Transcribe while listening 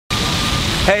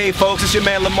Hey folks, it's your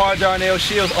man Lamar Darnell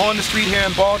Shields on the street here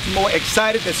in Baltimore,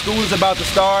 excited that school is about to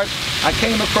start. I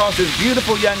came across this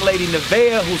beautiful young lady,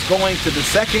 Nevaeh, who's going to the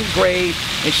 2nd grade,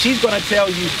 and she's going to tell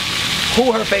you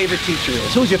who her favorite teacher is.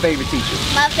 Who's your favorite teacher?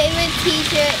 My favorite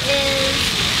teacher is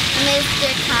Mr.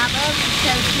 Cabo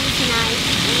because he's nice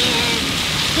and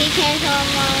he came to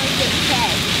along with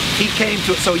pageant. He came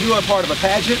to, so you are a part of a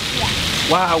pageant? Yeah.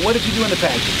 Wow, what did you do in the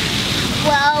pageant?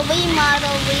 Well, we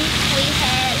modeled, we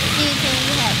had suits and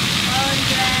we had all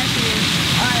dress and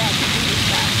all that kind of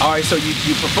stuff. All right, so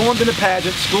you performed in the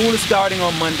pageant. School is starting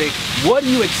on Monday. What are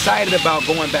you excited about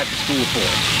going back to school for?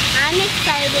 I'm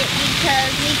excited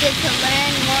because we get to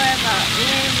learn more about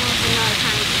animals and all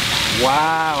kinds of stuff.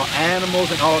 Wow, animals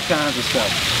and all kinds of stuff.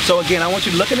 So again, I want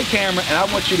you to look in the camera and I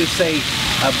want you to say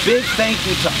a big thank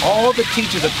you to all the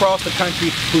teachers across the country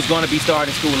who's going to be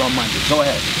starting school on Monday. Go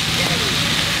ahead.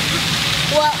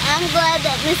 Well, I'm glad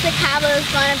that Mr. Cabo is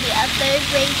going to be a 3rd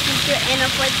grade teacher and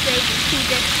a 4th grade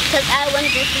teacher because I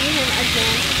wanted to see him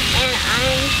again. And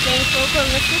I'm thankful for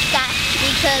Mr. Scott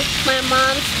because my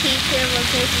mom's teacher was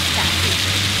Mrs.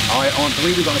 Scott. All right, on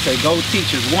 3 we're going to say go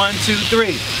teachers. 1, 2,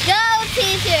 3. Go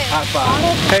teachers! High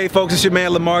five. Hey folks, it's your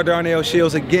man Lamar Darnell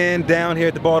Shields again down here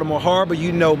at the Baltimore Harbor.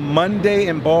 You know Monday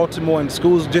in Baltimore and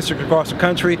schools district across the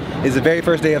country is the very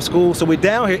first day of school. So we're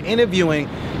down here interviewing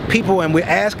people and we're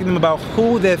asking them about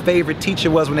who their favorite teacher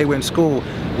was when they were in school.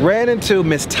 Ran into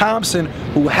Miss Thompson,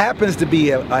 who happens to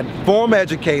be a former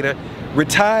educator,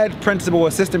 retired principal,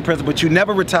 assistant principal, but you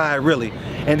never retired really.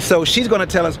 And so she's going to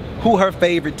tell us who her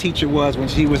favorite teacher was when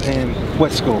she was in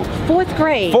what school? 4th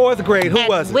grade. 4th grade. Who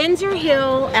was it? Windsor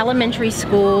Hill Elementary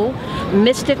School,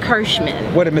 Mr.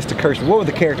 Kirschman. What did Mr. Kirschman, what were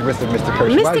the characteristics of Mr.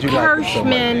 Kirschman? Why did Mr. you like him so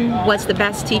much? Kirschman was the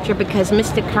best teacher because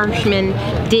Mr.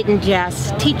 Kirschman didn't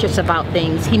just teach us about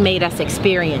things, he made us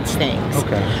experience things.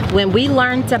 Okay. When we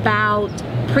learned about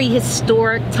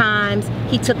prehistoric times,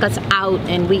 he took us out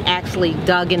and we actually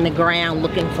dug in the ground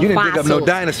looking for fossils. You didn't dig up no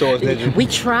dinosaurs, did you? We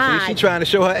tried. See, she trying to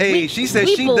show her age. She said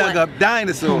she dug up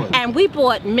dinosaurs. And we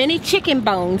bought many chicken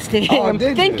bones to him,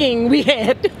 thinking we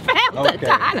had found the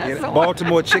dinosaur. Yeah,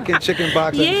 Baltimore chicken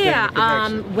box. Yeah,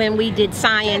 when we did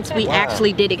science, we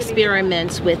actually did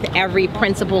experiments with every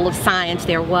principle of science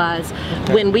there was.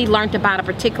 When we learned about a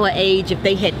particular age, if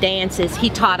they had dances, he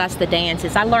taught us the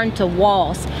dances. I learned to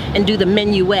waltz and do the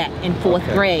minuet in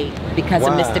 4th grade because of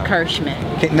Mr.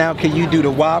 Kirschman. Now, can you do the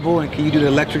wobble and can you do the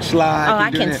electric slide? Oh,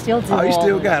 I can still do Oh, you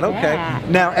still all got it, okay. that.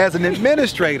 Now, as an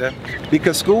administrator,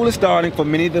 because school is starting for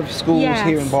many of the schools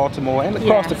here in Baltimore and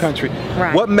across the country,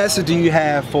 what message do you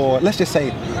have for, let's just say,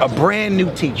 a brand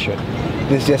new teacher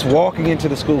that's just walking into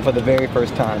the school for the very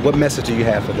first time? What message do you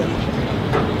have for them?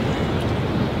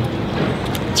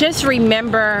 Just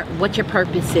remember what your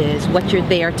purpose is, what you're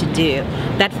there to do.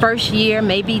 That first year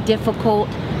may be difficult,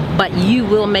 but you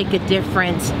will make a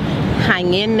difference.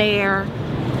 Hang in there,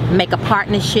 make a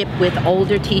partnership with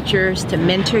older teachers to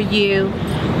mentor you,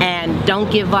 and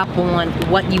don't give up on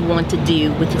what you want to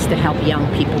do, which is to help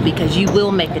young people, because you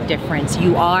will make a difference.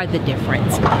 You are the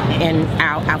difference in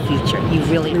our future. You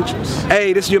really are.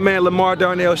 Hey, this is your man Lamar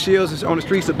Darnell Shields. It's on the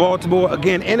streets of Baltimore.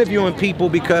 Again, interviewing people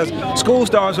because school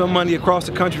starts on Monday across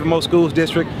the country for most schools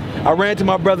district. I ran to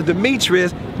my brother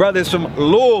Demetrius. Brother is from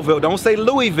Louisville. Don't say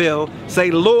Louisville. Say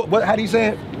what? How do you say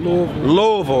it? Louisville.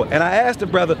 Louisville. And I asked the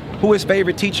brother who his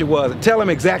favorite teacher was. Tell him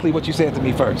exactly what you said to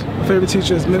me first. My favorite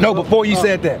teacher is No, before you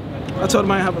said that. I told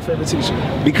him I didn't have a favorite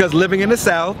teacher. Because living in the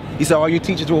South, he said all your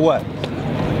teachers were what?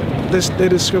 They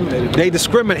discriminated. They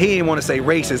discriminate. He didn't want to say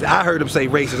racist. I heard him say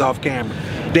racist off camera.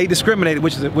 They discriminated,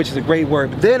 which is a great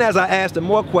word. But then as I asked him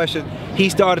more questions, he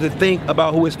started to think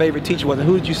about who his favorite teacher was. And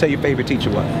who did you say your favorite teacher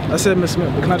was? I said Miss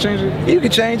Smith, but can I change it? You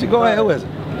can change it. Go ahead. Who is it?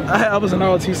 I was in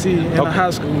ROTC in high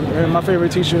school, and my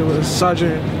favorite teacher was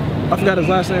Sergeant, I forgot his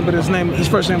last name, but his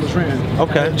first name was Rand.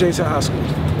 Okay. At J-Town High School.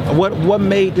 What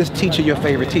made this teacher your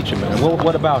favorite teacher, man?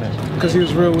 What about him? Because he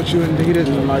was real with you and he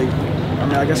didn't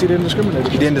I guess he didn't discriminate.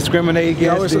 He didn't discriminate against you?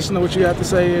 He always listened to what you had to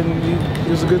say, and he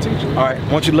was a good teacher. All right,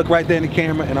 I want you to look right there in the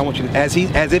camera, and I want you to, as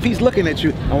if he's looking at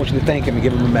you, I want you to thank him and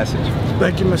give him a message.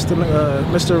 Thank you,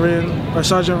 Mr. Wren, or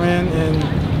Sergeant Wren,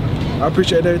 and I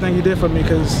appreciate everything you did for me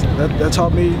because that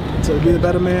taught me to be a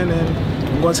better man, and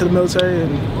I'm going to the military,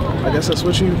 and I guess that's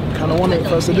what you kind of wanted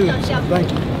for us to do. So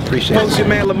thank you. Appreciate it. Folks, your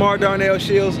man Lamar Darnell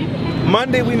Shields.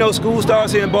 Monday, we know school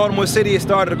starts here in Baltimore City. It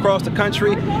started across the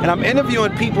country, and I'm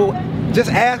interviewing people just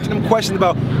asking them questions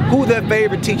about who their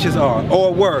favorite teachers are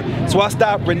or were. So I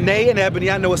stopped Renee and Ebony.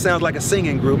 I know it sounds like a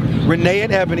singing group. Renee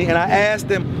and Ebony, and I asked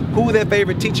them who their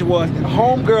favorite teacher was. And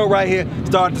homegirl right here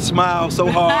started to smile so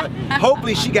hard.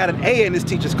 Hopefully she got an A in this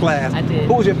teacher's class. I did.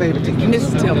 Who was your favorite teacher?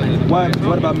 Mrs. Tillman.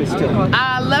 What about Mrs. Tillman?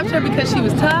 I loved her because she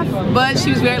was tough, but she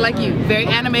was very like you, very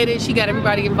animated. She got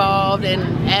everybody involved and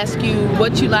asked you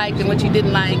what you liked and what you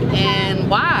didn't like and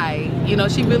why. You know,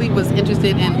 she really was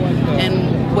interested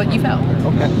in what you felt.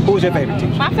 Okay. Who was your favorite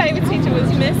teacher? My favorite teacher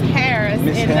was Miss Harris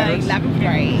Miss in Harris? the 11th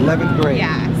grade. 11th grade.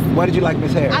 Yes. Why did you like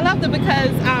Miss Harris? I loved her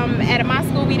because at my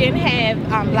school we didn't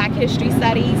have Black History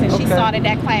Studies, and she started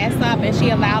that class up, and she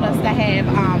allowed us to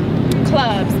have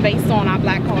clubs based on our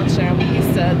Black culture, and we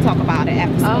used to talk about it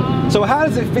after school. So how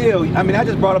does it feel? I mean, I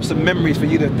just brought up some memories for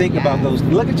you to think about those.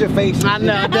 Look at your face. I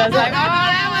know, it does. Like, oh,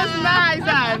 that was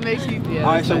nice. It makes you feel.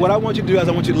 All right, so what I want you to do is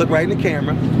I want you to look right in the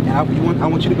camera. And I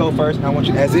want you to go first. And I want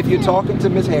you, as if you're talking to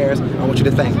Miss Harris, I want you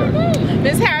to thank her.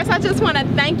 Miss Harris, I just want to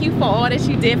thank you for all that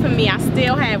you did for me. I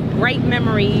still have great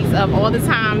memories of all the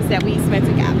times that we spent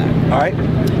together. All right.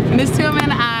 Miss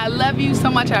Tillman, I love you so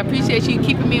much. I appreciate you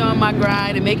keeping me on my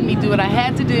grind and making me do what I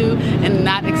had to do and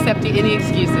not accepting any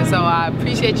excuses. So I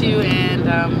appreciate you, and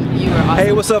you are awesome.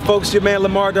 Hey, what's up, folks? It's your man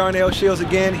Lamar Darnell Shields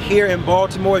again here in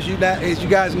Baltimore. As you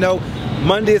guys know,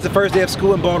 Monday is the first day of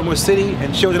school in Baltimore City,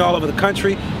 and children all over the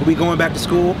country will be going back to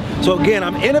school. So again,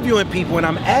 I'm interviewing people and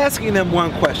I'm asking them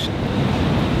one question.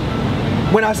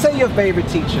 When I say your favorite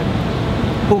teacher,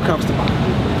 who comes to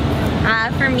mind?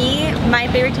 For me, my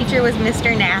favorite teacher was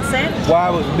Mr. Nassett. Why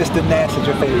was Mr. Nassett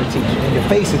your favorite teacher? And your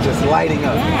face is just lighting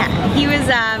up. Yeah, he was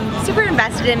super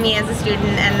invested in me as a student,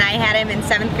 and I had him in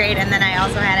 7th grade, and then I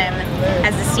also had him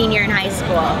as a senior in high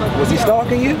school. Was he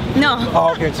stalking you? No.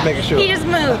 Oh, okay, just making sure. He just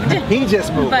moved. He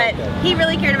just moved. But okay. He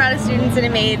really cared about his students, and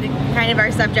it made kind of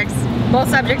our subjects, both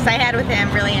subjects I had with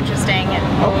him, really interesting and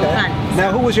fun.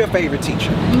 Now, who was your favorite teacher?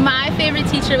 My favorite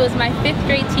teacher was my 5th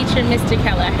grade teacher, Mr.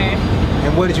 Kelleher.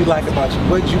 And what did you like about you?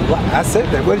 What did you like? I said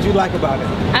that. What did you like about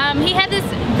him? He had this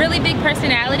really big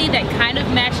personality that kind of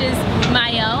matches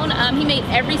my own. He made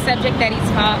every subject that he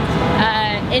taught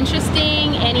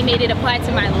interesting, and he made it apply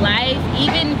to my life.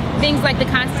 Even things like the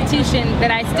Constitution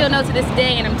that I still know to this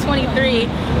day, and I'm 23.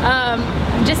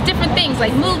 Just different things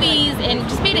like movies, and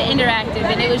just made it interactive,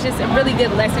 and it was just a really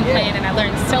good lesson plan, and I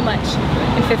learned so much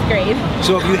in 5th grade.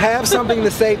 So if you have something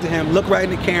to say to him, look right in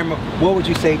the camera, what would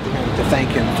you say to him to thank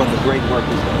him for the great work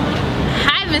he's done?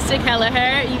 Hi, Mr.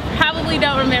 Kelleher. You probably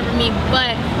don't remember me,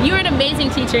 but you were an amazing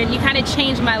teacher, and you kind of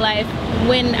changed my life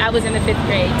when I was in the 5th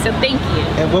grade, so thank you.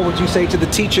 And what would you say to the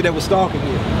teacher that was stalking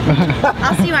you?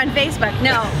 I'll see you on Facebook.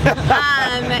 No.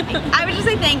 I would just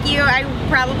say thank you. I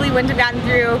probably wouldn't have gotten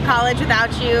through college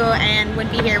without you, and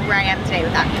wouldn't be here where I am today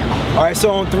without you. All right, so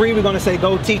on 3, we're going to say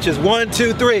go teachers. 1,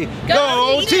 2, 3.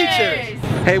 Go teachers!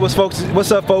 Hey, what's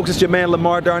up, folks? It's your man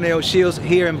Lamar Darnell Shields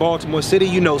here in Baltimore City.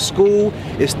 You know, school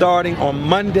is starting on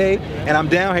Monday, and I'm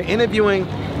down here interviewing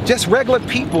just regular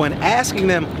people and asking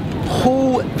them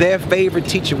who their favorite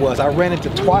teacher was. I ran into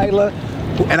Twyla,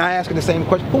 and I asked her the same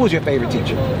question. Who was your favorite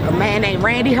teacher? A man named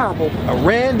Randy Humble.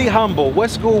 Randy Humble. What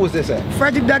school was this at?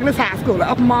 Frederick Douglass High School,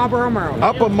 Upper Marlboro, Maryland.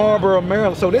 Upper Marlboro,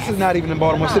 Maryland. So this is not even in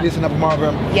Baltimore City, it's in Upper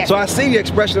Marlboro. Yes. So I see the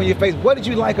expression on your face. What did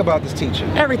you like about this teacher?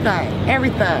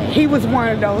 Everything. He was one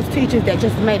of those teachers that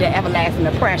just made an everlasting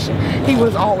impression. He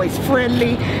was always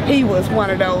friendly. He was one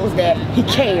of those that he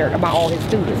cared about all his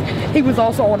students. He was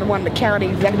also on one of the county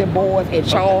executive boards in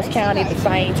Charles County at the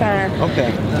same time.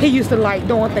 Okay. He used to like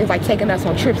doing things like taking us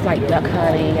on trips like duck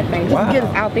hunting and things. Just to get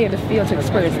us out there in the field to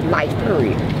experience life,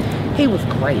 period. He was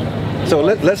great. So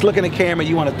let's look in the camera.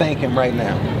 You want to thank him right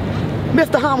now.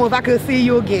 Mr. Humble, if I could see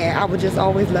you again, I would just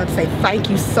always love to say thank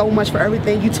you so much for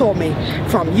everything you taught me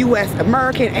from U.S.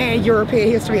 American and European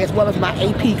history, as well as my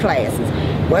AP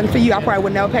classes. Wasn't for you, I probably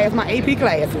would never pass my AP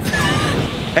classes.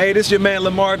 Hey, this is your man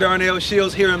Lamar Darnell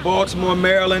Shields here in Baltimore,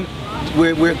 Maryland.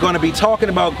 We're going to be talking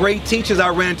about great teachers.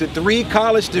 I ran into 3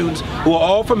 college students who are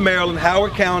all from Maryland,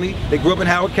 Howard County. They grew up in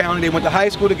Howard County. They went to high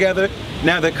school together.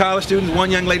 Now they're college students.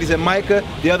 One young lady's at Micah.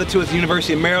 The other 2 is the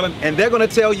University of Maryland. And they're going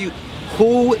to tell you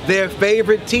who their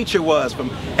favorite teacher was from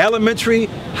elementary,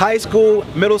 high school,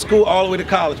 middle school, all the way to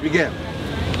college. Begin.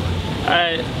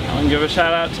 I want to give a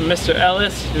shout out to Mr.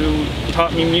 Ellis, who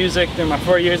taught me music through my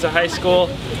 4 years of high school,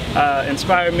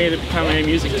 inspired me to become a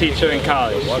music teacher in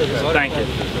college. So thank you.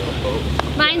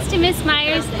 Mine's to Miss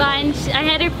Myers Bunch. I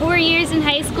had her 4 years in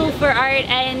high school for art,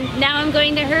 and now I'm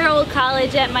going to her old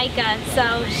college at Micah,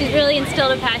 so she's really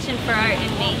instilled a passion for art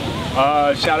in me.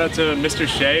 Shout out to Mr.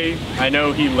 Shea. I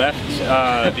know he left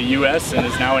the U.S. and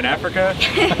is now in Africa,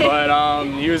 but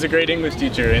he was a great English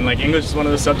teacher, and like English is one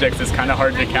of the subjects that's kind of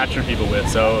hard to capture people with,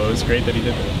 so it was great that he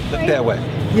did that. Look that way.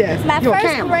 Yes. My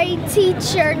first grade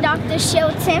teacher, Dr.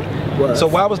 Shelton, So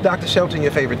why was Dr. Shelton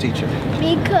your favorite teacher?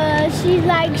 because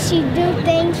she do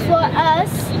things for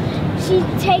us. She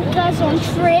take us on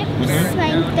trips,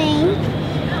 same thing.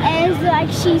 And it's like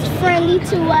she's friendly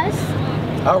to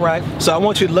us. All right. So I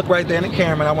want you to look right there in the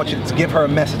camera, and I want you to give her a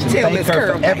message and thank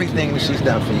her for everything that she's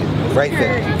done for you. Right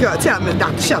there. Girl, tell Miss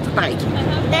Dr. Shelton, thank you.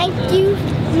 Thank you,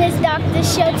 Miss Dr.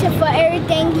 Shelton, for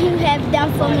everything you have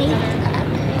done for me.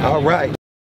 All right.